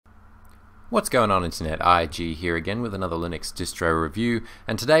What's going on, Internet? IG here again with another Linux distro review,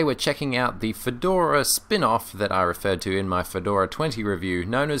 and today we're checking out the Fedora spin-off that I referred to in my Fedora 20 review,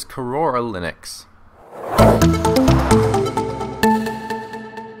 known as Korora Linux.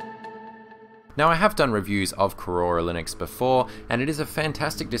 Now, I have done reviews of Korora Linux before, and it is a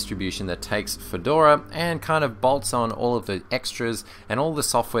fantastic distribution that takes Fedora and kind of bolts on all of the extras and all the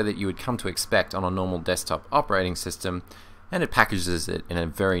software that you would come to expect on a normal desktop operating system, and it packages it in a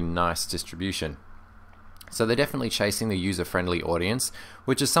very nice distribution. So they're definitely chasing the user-friendly audience,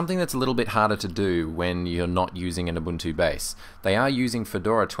 which is something that's a little bit harder to do when you're not using an Ubuntu base. They are using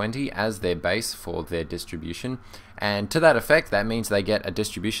Fedora 20 as their base for their distribution, and to that effect, that means they get a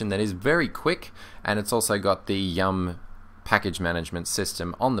distribution that is very quick, and it's also got the Yum package management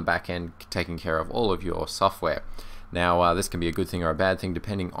system on the back end taking care of all of your software. Now, this can be a good thing or a bad thing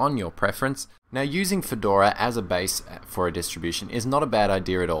depending on your preference. Now, using Fedora as a base for a distribution is not a bad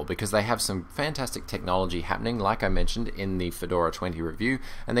idea at all, because they have some fantastic technology happening, like I mentioned in the Fedora 20 review,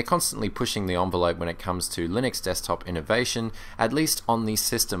 and they're constantly pushing the envelope when it comes to Linux desktop innovation, at least on the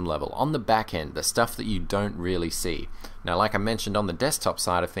system level, on the back end, the stuff that you don't really see. Now, like I mentioned, on the desktop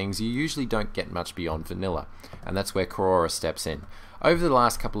side of things, you usually don't get much beyond vanilla, and that's where Korora steps in. Over the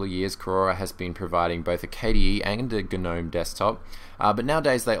last couple of years, Korora has been providing both a KDE and a GNOME desktop, but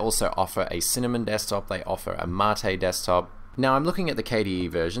nowadays they also offer a Cinnamon desktop, they offer a Mate desktop. Now, I'm looking at the KDE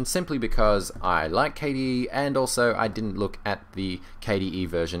version simply because I like KDE, and also I didn't look at the KDE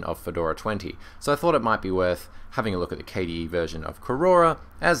version of Fedora 20, so I thought it might be worth having a look at the KDE version of Korora,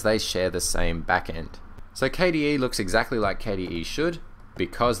 as they share the same backend. So KDE looks exactly like KDE should.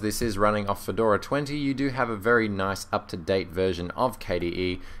 Because this is running off Fedora 20, you do have a very nice up-to-date version of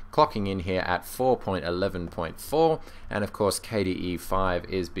KDE, clocking in here at 4.11.4, and of course KDE 5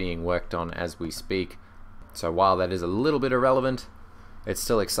 is being worked on as we speak. So while that is a little bit irrelevant, it's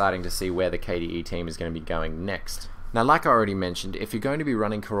still exciting to see where the KDE team is going to be going next. Now, like I already mentioned, if you're going to be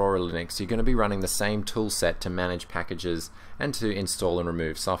running Korora Linux, you're going to be running the same tool set to manage packages and to install and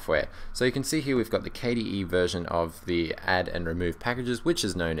remove software. So you can see here we've got the KDE version of the add and remove packages, which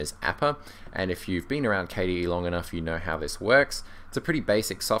is known as APA, and if you've been around KDE long enough, you know how this works. It's a pretty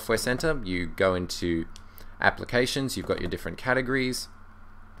basic software center. You go into applications, you've got your different categories,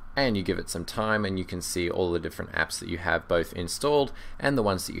 and you give it some time and you can see all the different apps that you have both installed and the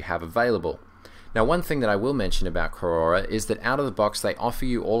ones that you have available. Now, one thing that I will mention about Korora is that out of the box they offer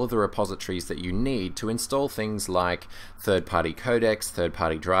you all of the repositories that you need to install things like third-party codecs,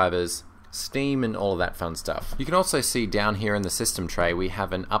 third-party drivers, Steam, and all of that fun stuff. You can also see down here in the system tray we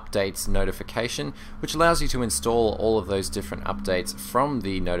have an updates notification, which allows you to install all of those different updates from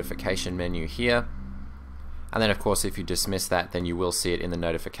the notification menu here. And then, of course, if you dismiss that, then you will see it in the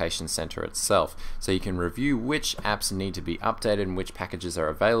notification center itself. So you can review which apps need to be updated and which packages are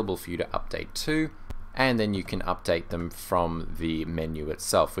available for you to update to, and then you can update them from the menu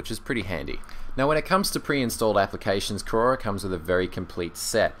itself, which is pretty handy. Now, when it comes to pre-installed applications, Korora comes with a very complete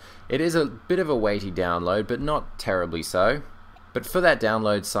set. It is a bit of a weighty download, but not terribly so. But for that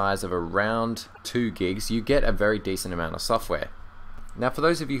download size of around 2 gigs, you get a very decent amount of software. Now, for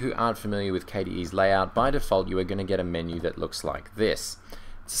those of you who aren't familiar with KDE's layout, by default you are going to get a menu that looks like this.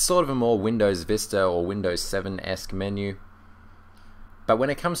 It's sort of a more Windows Vista or Windows 7-esque menu. But when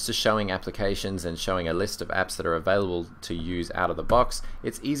it comes to showing applications and showing a list of apps that are available to use out of the box,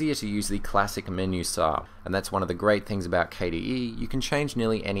 it's easier to use the classic menu style. And that's one of the great things about KDE. You can change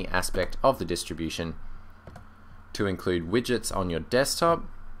nearly any aspect of the distribution to include widgets on your desktop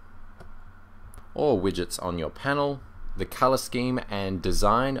or widgets on your panel, the color scheme and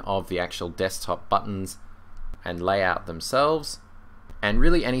design of the actual desktop buttons and layout themselves, and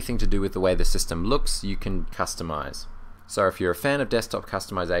really anything to do with the way the system looks you can customize. So if you're a fan of desktop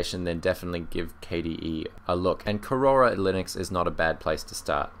customization, then definitely give KDE a look, and Korora Linux is not a bad place to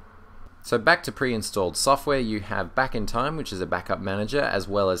start. So back to pre-installed software, you have Back in Time, which is a backup manager, as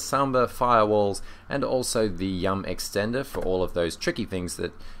well as Samba, firewalls, and also the Yum extender for all of those tricky things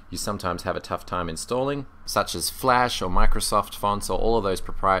that you sometimes have a tough time installing, such as Flash or Microsoft fonts or all of those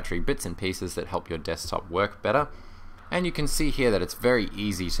proprietary bits and pieces that help your desktop work better. And you can see here that it's very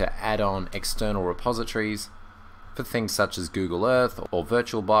easy to add on external repositories for things such as Google Earth or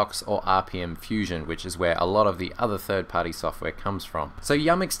VirtualBox or RPM Fusion, which is where a lot of the other third-party software comes from. So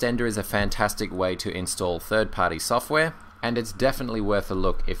Yum Extender is a fantastic way to install third-party software, and it's definitely worth a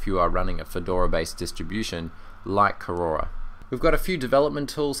look if you are running a Fedora-based distribution like Korora. We've got a few development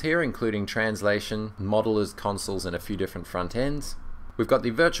tools here, including translation, modelers, consoles, and a few different front ends. We've got the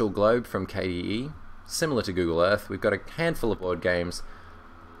Virtual Globe from KDE, similar to Google Earth. We've got a handful of board games,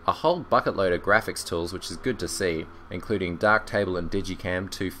 a whole bucket load of graphics tools, which is good to see, including Darktable and Digicam,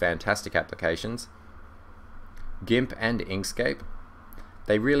 two fantastic applications, GIMP and Inkscape.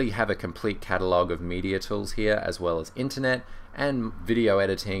 They really have a complete catalogue of media tools here, as well as internet and video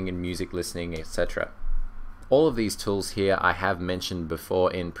editing and music listening, etc. All of these tools here I have mentioned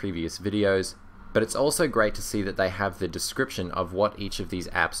before in previous videos, but it's also great to see that they have the description of what each of these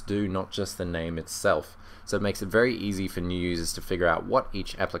apps do, not just the name itself. So it makes it very easy for new users to figure out what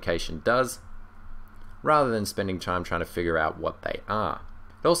each application does, rather than spending time trying to figure out what they are.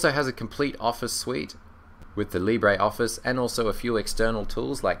 It also has a complete Office suite with the LibreOffice and also a few external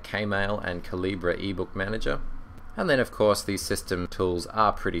tools like Kmail and Calibra eBook Manager. And then of course these system tools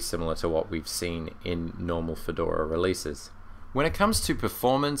are pretty similar to what we've seen in normal Fedora releases. When it comes to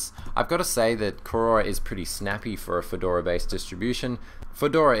performance, I've got to say that Korora is pretty snappy for a Fedora-based distribution.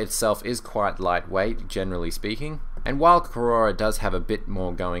 Fedora itself is quite lightweight, generally speaking, and while Korora does have a bit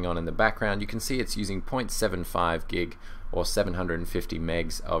more going on in the background, you can see it's using 0.75 gig or 750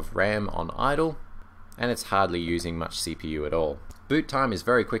 megs of RAM on idle, and it's hardly using much CPU at all. Boot time is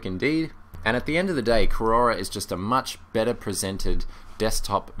very quick indeed, and at the end of the day, Korora is just a much better presented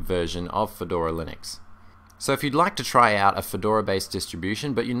desktop version of Fedora Linux. So if you'd like to try out a Fedora-based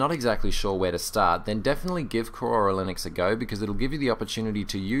distribution but you're not exactly sure where to start, then definitely give Korora Linux a go, because it'll give you the opportunity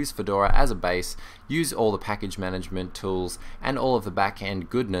to use Fedora as a base, use all the package management tools and all of the back-end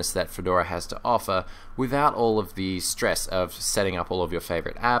goodness that Fedora has to offer without all of the stress of setting up all of your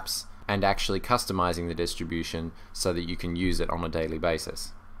favorite apps and actually customizing the distribution so that you can use it on a daily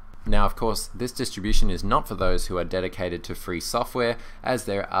basis. Now of course, this distribution is not for those who are dedicated to free software, as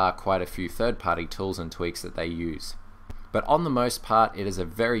there are quite a few third-party tools and tweaks that they use. But on the most part, it is a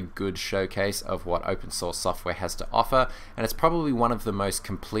very good showcase of what open source software has to offer, and it's probably one of the most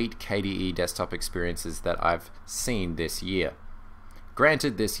complete KDE desktop experiences that I've seen this year.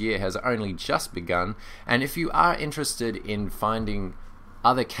 Granted, this year has only just begun, and if you are interested in finding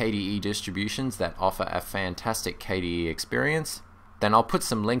other KDE distributions that offer a fantastic KDE experience, then I'll put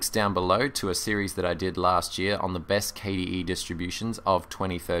some links down below to a series that I did last year on the best KDE distributions of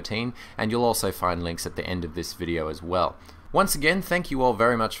 2013, and you'll also find links at the end of this video as well. Once again, thank you all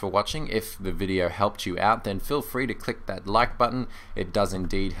very much for watching. If the video helped you out, then feel free to click that like button. It does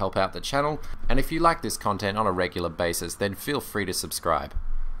indeed help out the channel. And if you like this content on a regular basis, then feel free to subscribe.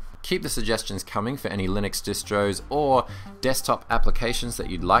 Keep the suggestions coming for any Linux distros or desktop applications that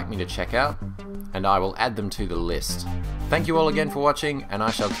you'd like me to check out, and I will add them to the list. Thank you all again for watching, and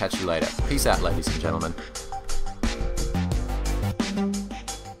I shall catch you later. Peace out, ladies and gentlemen.